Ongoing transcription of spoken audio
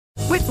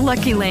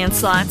Lucky Land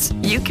Slots,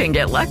 you can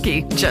get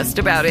lucky just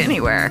about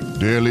anywhere.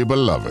 Dearly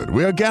beloved,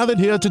 we are gathered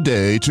here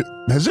today to...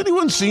 Has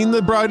anyone seen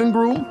the bride and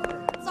groom?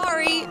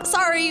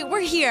 Sorry, we're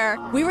here.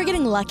 We were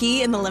getting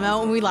lucky in the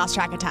limo and we lost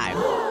track of time.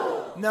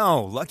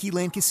 No, Lucky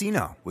Land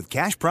Casino, with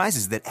cash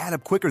prizes that add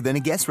up quicker than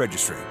a guest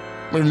registry.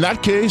 In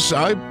that case,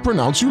 I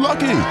pronounce you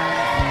lucky.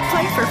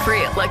 Play for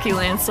free at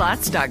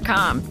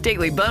LuckyLandSlots.com.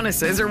 Daily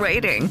bonuses are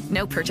waiting.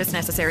 No purchase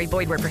necessary.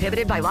 Void where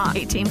prohibited by law.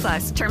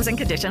 18+. Terms and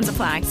conditions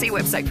apply. See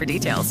website for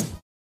details.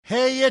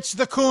 Hey, it's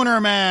the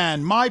Cooner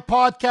Man. My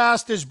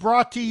podcast is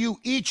brought to you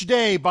each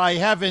day by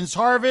Heaven's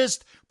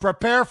Harvest.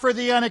 Prepare for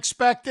the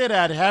unexpected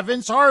at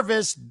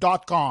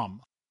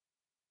heavensharvest.com.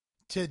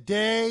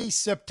 Today,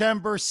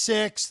 September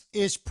 6th,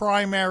 is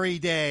primary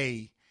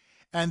day.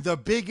 And the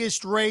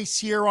biggest race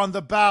here on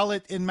the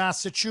ballot in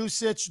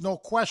Massachusetts, no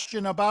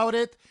question about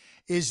it,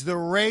 is the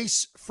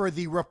race for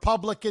the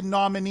Republican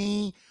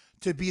nominee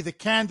to be the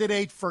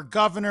candidate for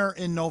governor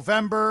in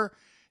November,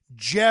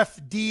 Jeff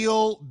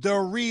Diehl, the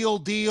real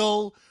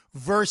deal,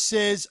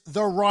 versus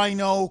the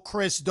Rhino,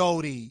 Chris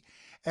Doughty.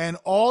 And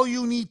all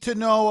you need to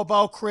know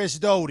about Chris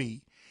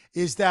Doughty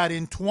is that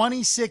in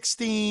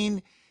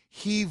 2016,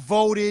 he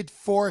voted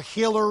for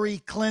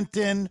Hillary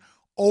Clinton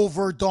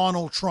over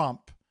Donald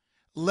Trump.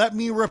 Let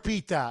me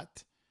repeat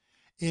that.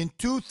 In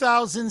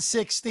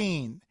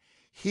 2016,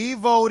 he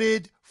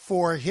voted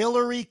for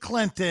Hillary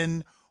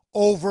Clinton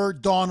over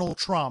Donald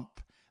Trump.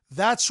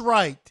 That's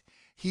right.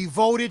 He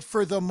voted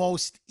for the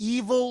most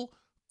evil,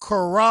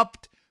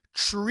 corrupt,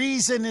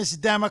 treasonous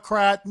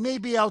Democrat,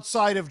 maybe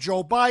outside of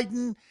Joe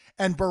Biden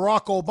and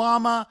Barack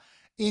Obama,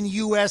 in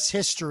U.S.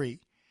 history.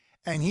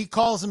 And he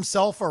calls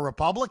himself a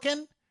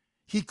Republican?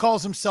 He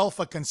calls himself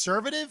a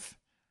conservative?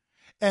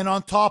 And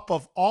on top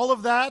of all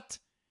of that,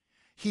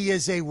 he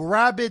is a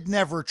rabid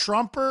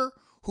never-Trumper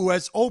who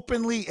has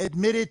openly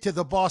admitted to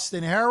the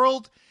Boston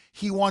Herald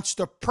he wants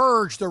to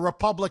purge the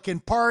Republican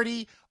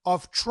Party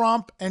of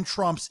Trump and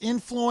Trump's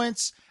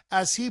influence,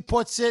 as he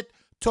puts it,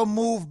 to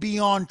move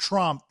beyond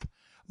Trump.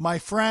 My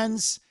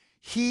friends,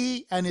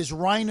 he and his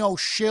Rhino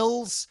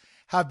shills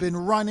have been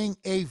running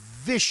a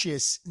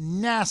vicious,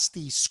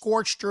 nasty,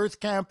 scorched earth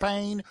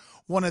campaign,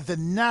 one of the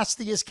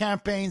nastiest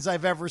campaigns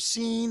I've ever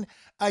seen,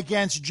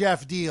 against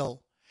Jeff Diehl.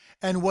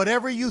 And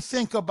whatever you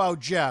think about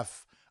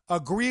Jeff,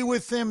 agree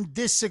with him,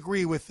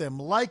 disagree with him,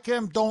 like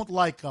him, don't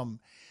like him,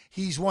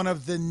 he's one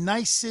of the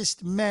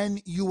nicest men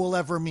you will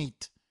ever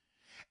meet.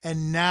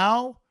 And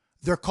now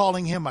they're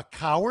calling him a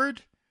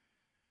coward.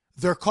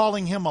 They're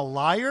calling him a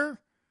liar.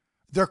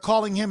 They're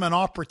calling him an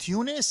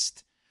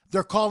opportunist.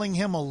 They're calling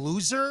him a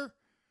loser.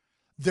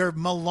 They're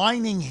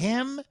maligning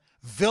him,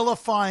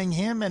 vilifying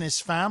him and his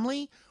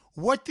family.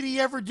 What did he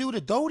ever do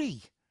to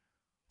Doughty?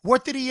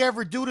 What did he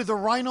ever do to the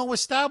Rhino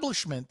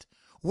establishment?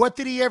 What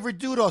did he ever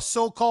do to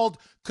so-called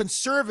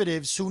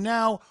conservatives who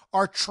now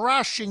are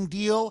trashing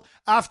Diehl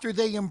after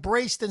they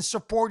embraced and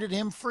supported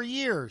him for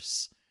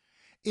years?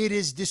 It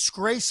is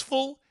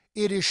disgraceful,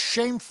 it is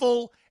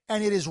shameful,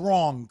 and it is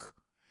wrong.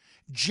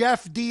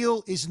 Jeff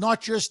Diehl is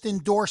not just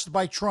endorsed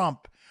by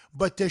Trump,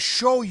 but to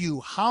show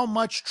you how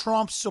much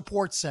Trump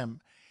supports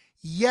him.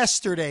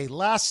 Yesterday,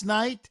 last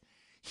night,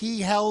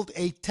 he held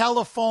a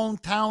telephone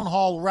town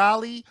hall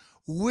rally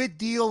with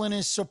Diehl and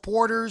his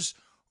supporters,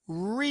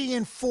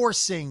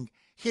 reinforcing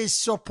his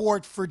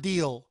support for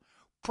Diehl,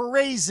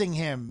 praising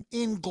him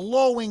in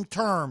glowing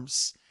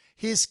terms,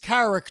 his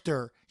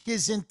character,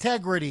 his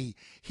integrity,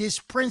 his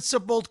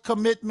principled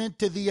commitment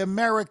to the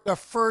America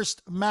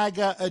First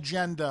MAGA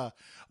agenda.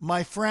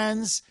 My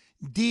friends,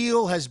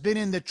 Diehl has been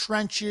in the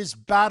trenches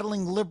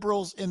battling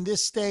liberals in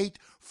this state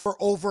for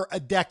over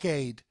a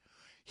decade.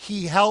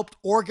 He helped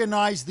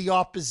organize the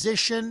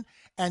opposition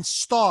and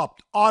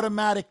stopped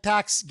automatic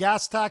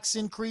gas tax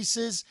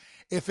increases.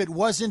 If it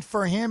wasn't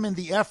for him and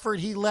the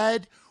effort he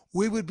led,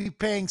 we would be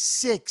paying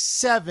 $6,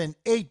 $7,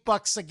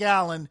 $8 a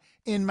gallon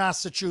in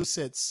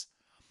Massachusetts.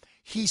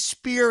 He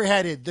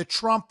spearheaded the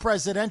Trump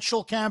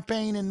presidential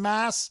campaign en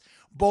masse,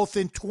 both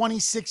in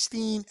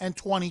 2016 and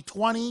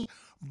 2020,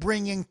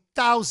 bringing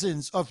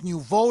thousands of new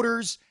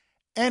voters,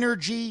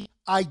 energy,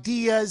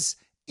 ideas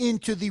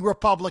into the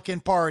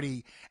Republican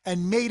Party,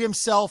 and made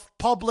himself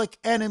public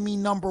enemy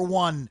number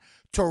one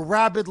to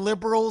rabid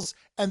liberals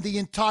and the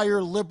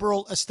entire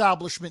liberal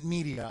establishment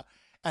media.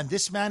 And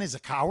this man is a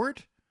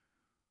coward?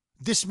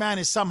 This man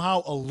is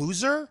somehow a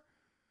loser?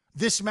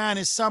 This man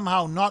is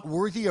somehow not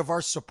worthy of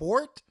our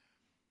support?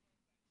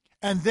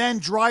 And then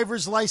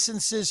driver's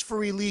licenses for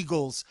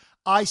illegals.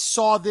 I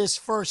saw this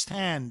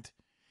firsthand.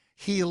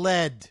 He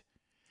led.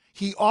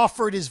 He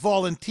offered his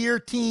volunteer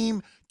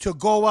team to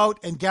go out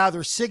and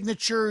gather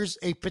signatures,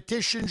 a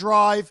petition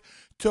drive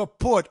to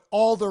put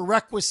all the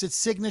requisite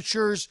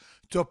signatures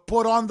to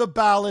put on the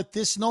ballot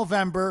this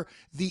November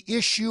the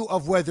issue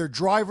of whether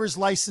driver's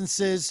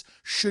licenses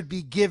should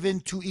be given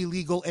to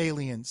illegal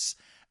aliens.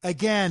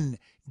 Again,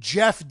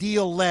 Jeff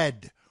Diehl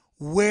led.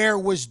 Where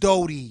was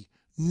Doughty?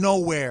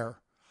 Nowhere.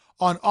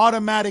 On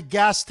automatic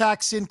gas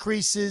tax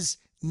increases,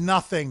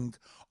 nothing.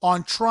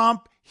 On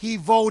Trump, he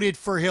voted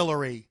for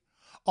Hillary.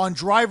 On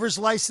driver's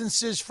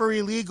licenses for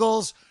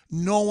illegals,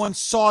 no one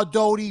saw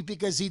Doughty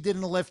because he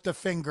didn't lift a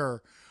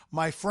finger.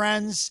 My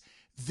friends,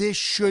 this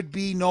should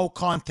be no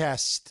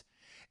contest.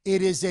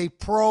 It is a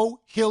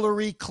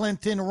pro-Hillary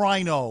Clinton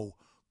rhino,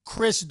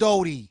 Chris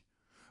Doughty,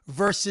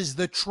 versus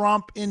the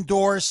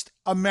Trump-endorsed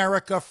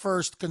America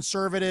First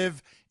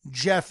conservative,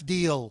 Jeff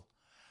Deal.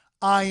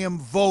 I am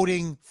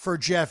voting for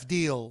Jeff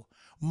Deal.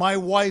 My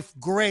wife,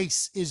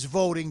 Grace, is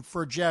voting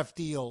for Jeff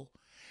Deal.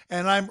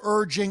 And I'm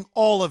urging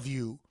all of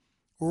you,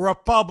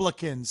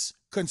 Republicans,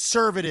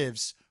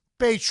 conservatives,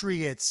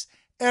 patriots,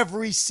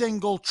 every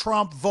single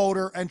Trump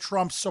voter and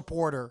Trump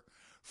supporter,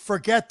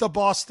 forget the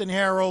Boston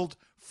Herald,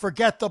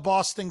 forget the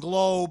Boston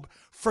Globe,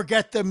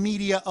 forget the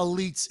media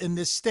elites in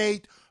this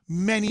state,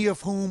 many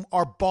of whom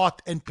are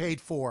bought and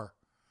paid for.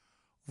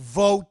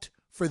 Vote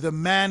for the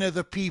man of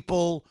the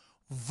people.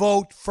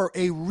 Vote for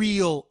a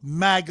real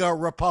MAGA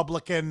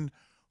Republican.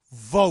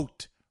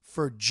 Vote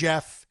for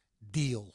Jeff Deal.